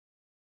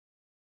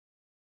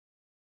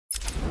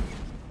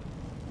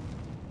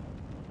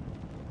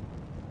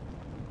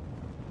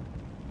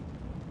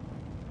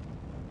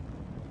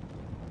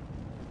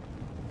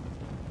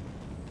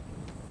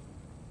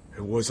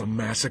was a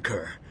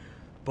massacre.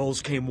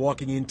 Bowles came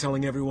walking in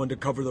telling everyone to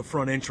cover the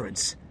front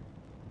entrance.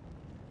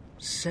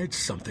 Said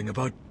something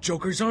about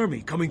Joker's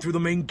army coming through the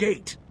main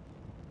gate.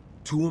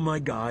 2 of my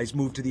guys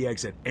moved to the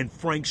exit, and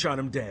Frank shot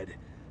him dead.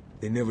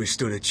 They never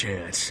stood a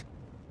chance.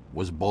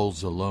 Was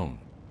Bowles alone?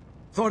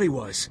 Thought he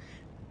was.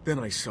 Then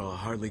I saw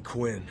Harley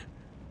Quinn.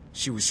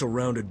 She was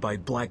surrounded by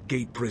Black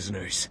Gate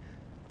prisoners.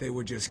 They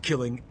were just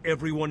killing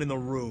everyone in the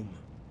room.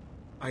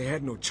 I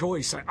had no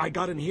choice. I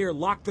got in here,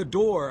 locked the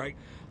door.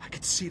 I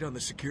could see it on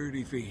the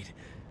security feed.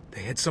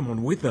 They had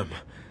someone with them.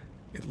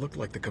 It looked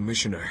like the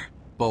commissioner.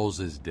 Bowles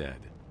is dead.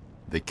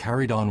 They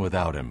carried on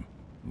without him.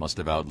 Must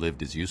have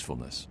outlived his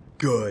usefulness.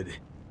 Good.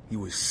 He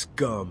was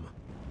scum.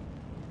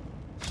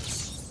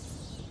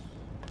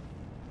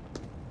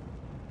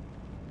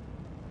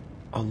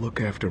 I'll look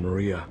after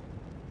Maria.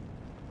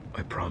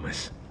 I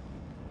promise.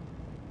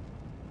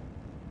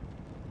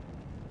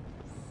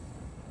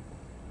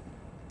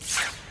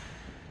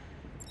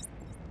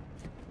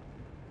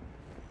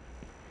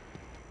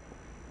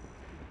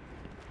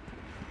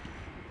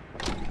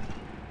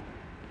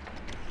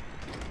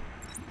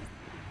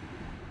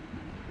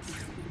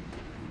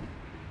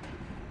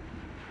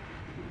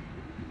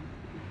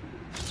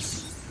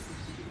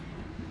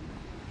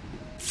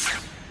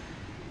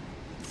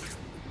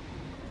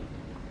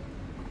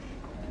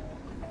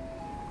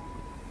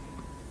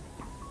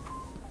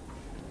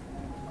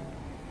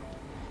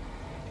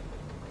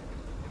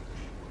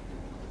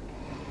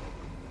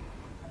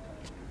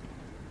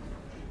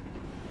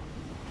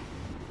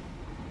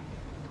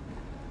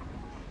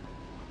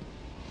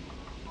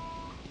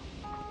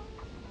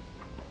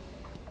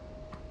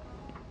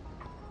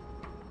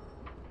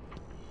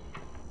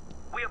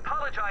 We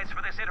apologize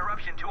for this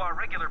interruption to our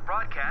regular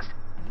broadcast.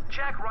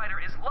 Jack Ryder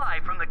is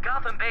live from the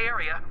Gotham Bay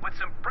area with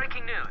some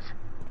breaking news.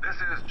 This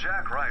is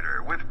Jack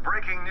Ryder with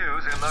breaking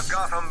news in the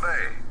Gotham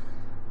Bay.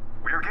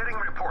 We are getting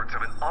reports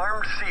of an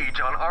armed siege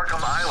on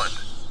Arkham Island.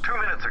 2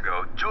 minutes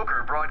ago,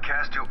 Joker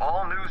broadcast to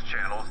all news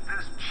channels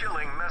this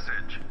chilling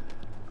message.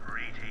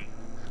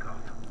 Greetings,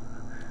 Gotham.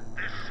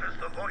 This is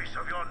the voice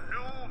of your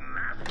new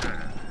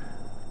master.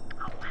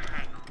 Oh,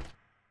 hang on.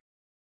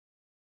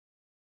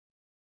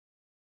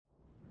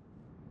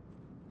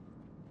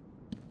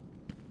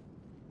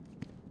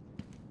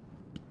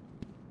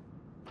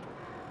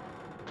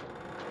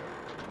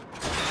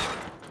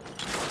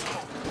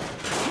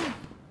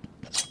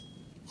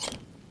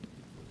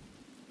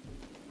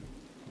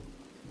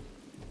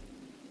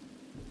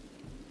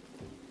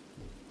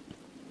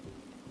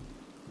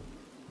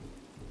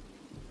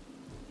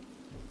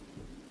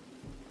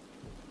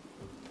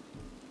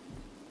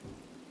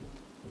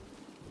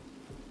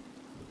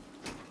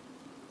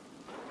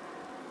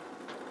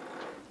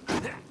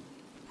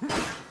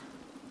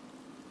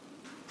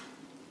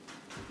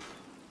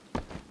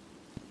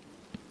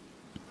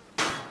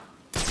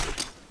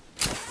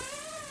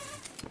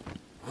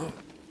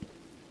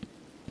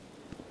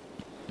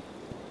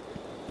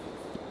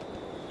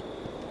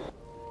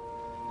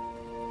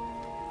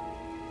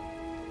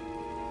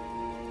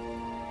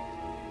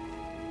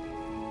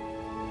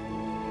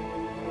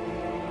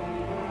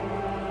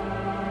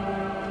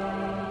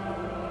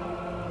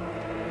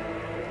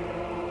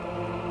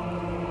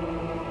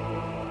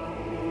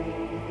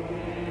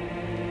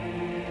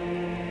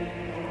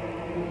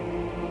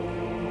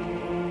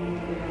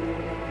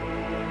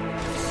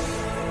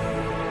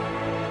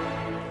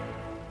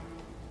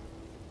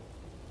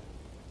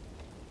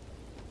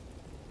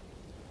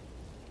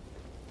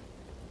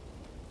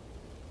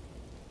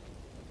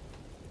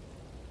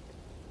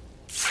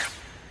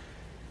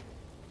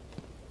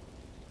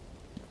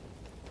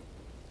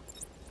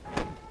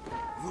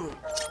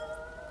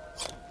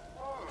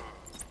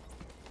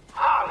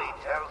 Harley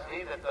tells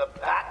me that the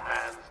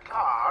Batman's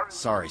car...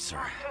 Sorry,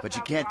 sir, but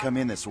you can't come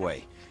in this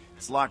way.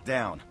 It's locked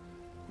down.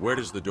 Where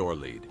does the door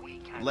lead?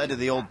 Led to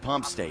the old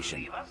pump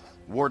station.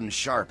 Warden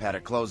Sharp had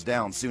it closed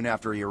down soon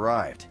after he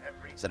arrived.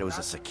 Said it was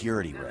a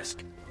security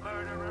risk.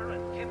 Murderer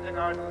and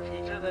kindergarten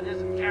teacher that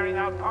isn't carrying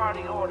out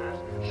party orders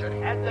should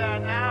head there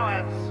now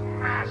and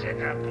smash it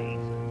to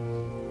pieces.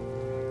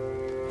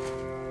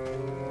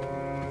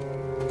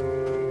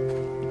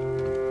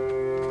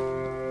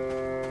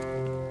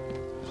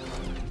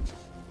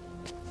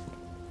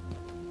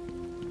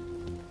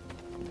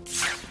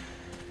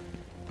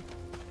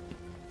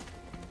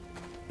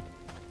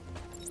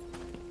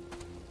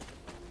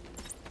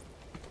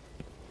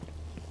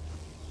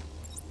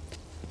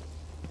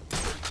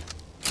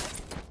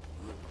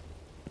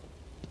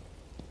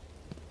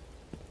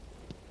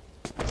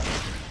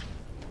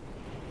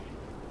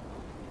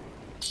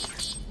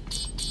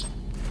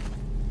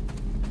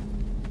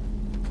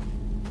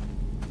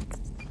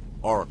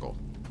 Oracle,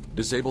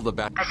 disable the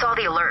bat... I saw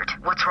the alert.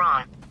 What's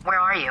wrong? Where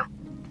are you?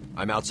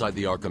 I'm outside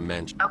the Arkham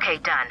mansion. Okay,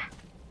 done.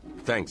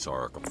 Thanks,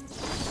 Oracle.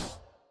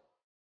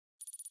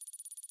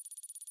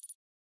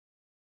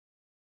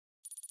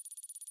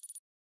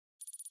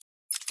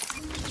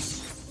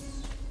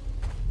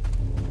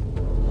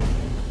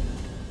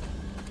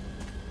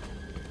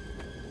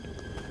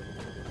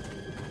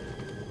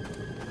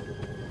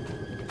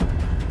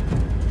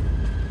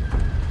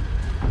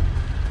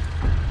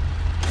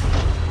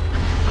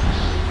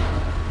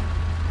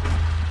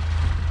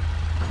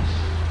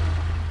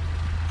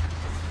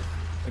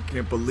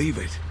 can't believe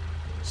it.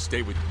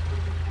 Stay with...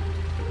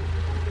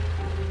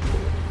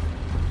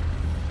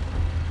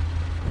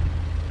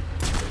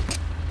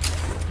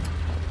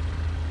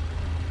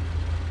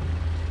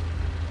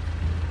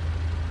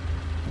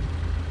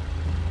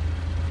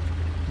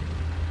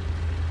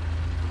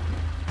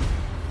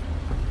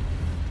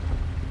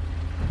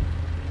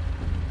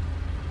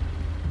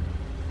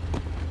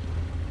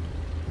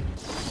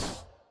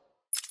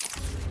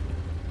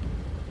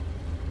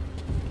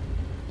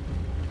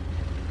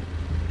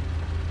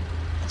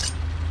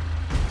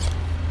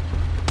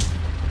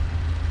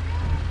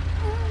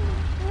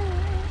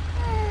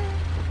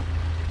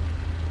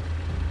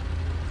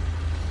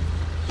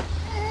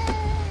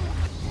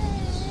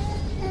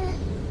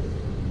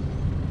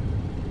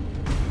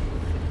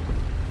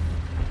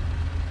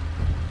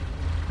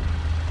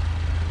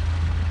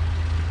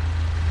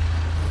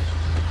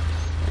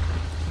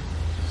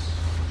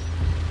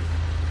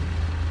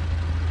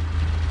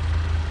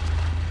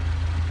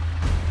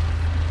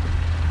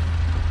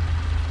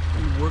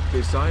 Worked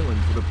this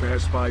island for the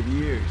past 5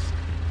 years.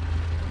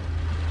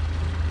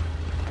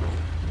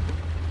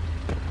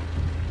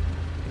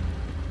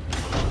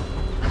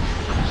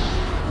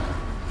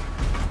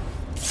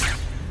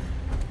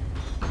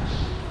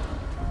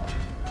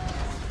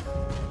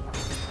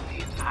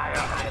 The entire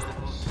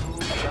island will soon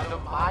be under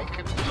my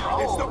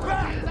control. It's the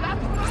bat!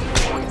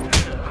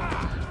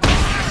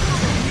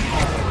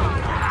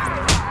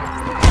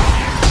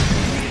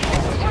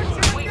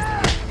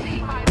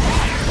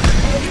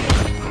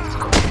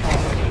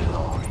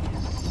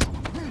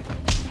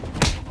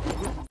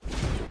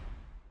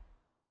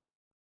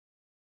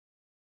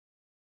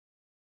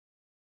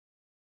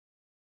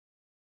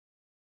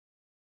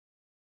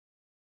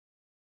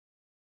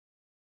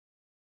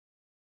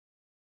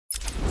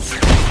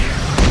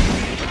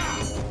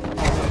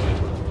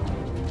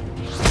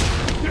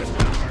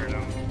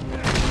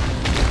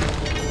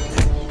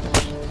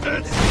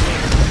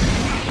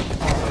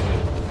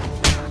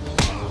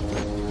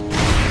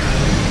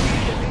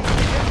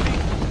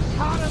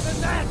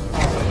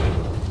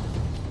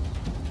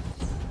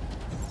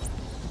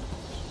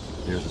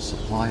 There's a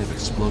supply of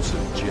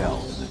explosive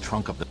gel in the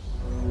trunk of the...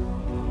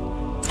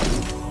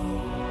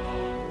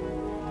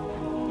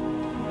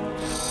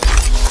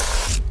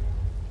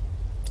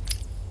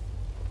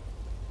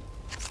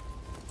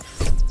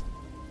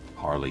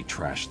 Harley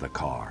trashed the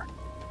car.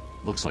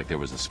 Looks like there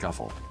was a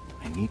scuffle.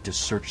 I need to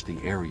search the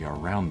area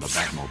around the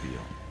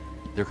Batmobile.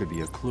 There could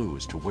be a clue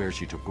as to where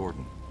she took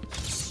Gordon.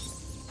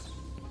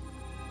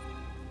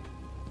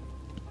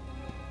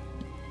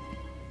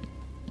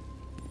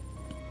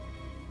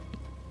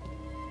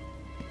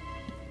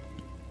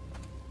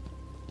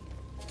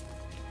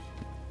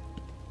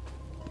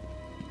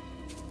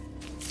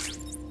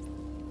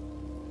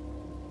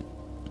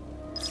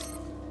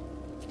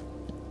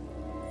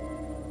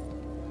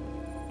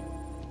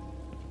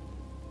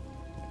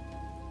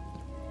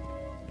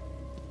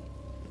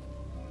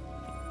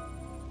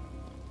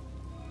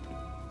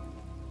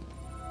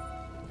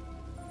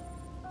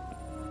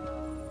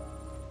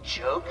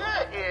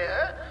 Joker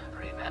here?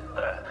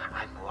 Remember,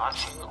 I'm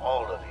watching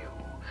all of you.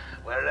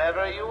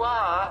 Wherever you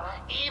are,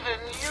 even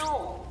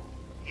you.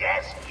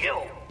 Yes,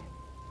 you.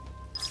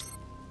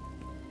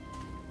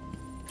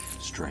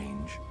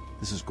 Strange.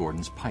 This is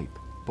Gordon's pipe.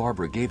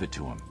 Barbara gave it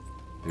to him.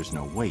 There's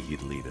no way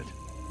he'd leave it.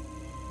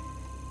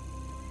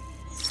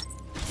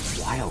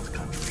 Wild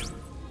country.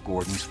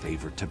 Gordon's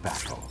favorite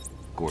tobacco.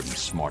 Gordon's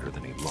smarter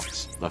than he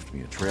looks. Left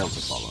me a trail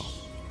to follow.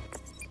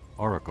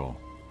 Oracle,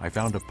 I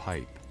found a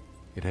pipe.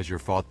 It has your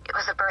father... It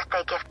was a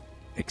birthday gift.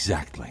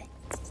 Exactly.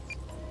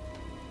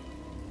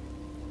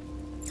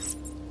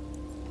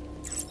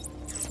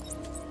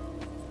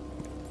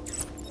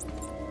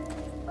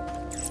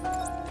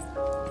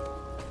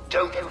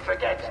 Don't you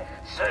forget,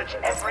 search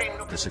every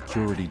nook. The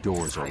security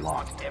doors are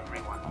locked.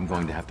 I'm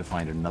going to have to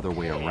find another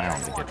way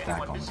around to get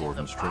back on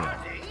Gordon's trail.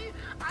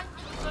 I'm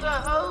too good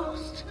a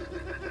host.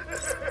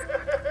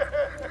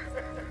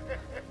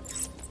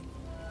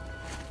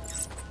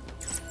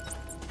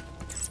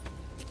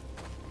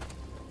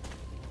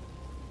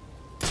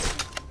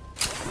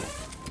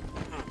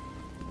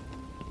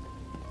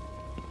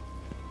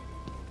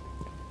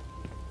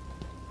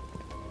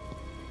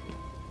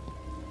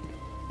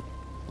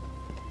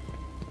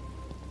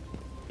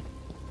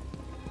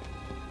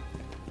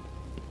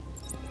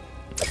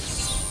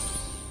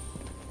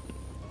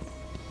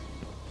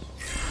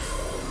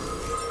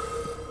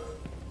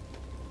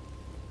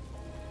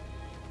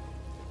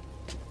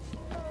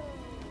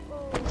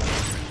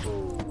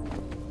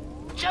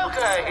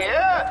 Joker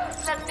here!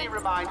 Let me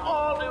remind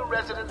all new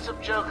residents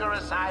of Joker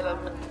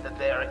Asylum that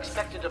they are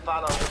expected to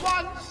follow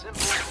one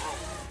simple rule.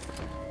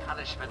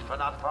 Punishment for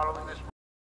not following this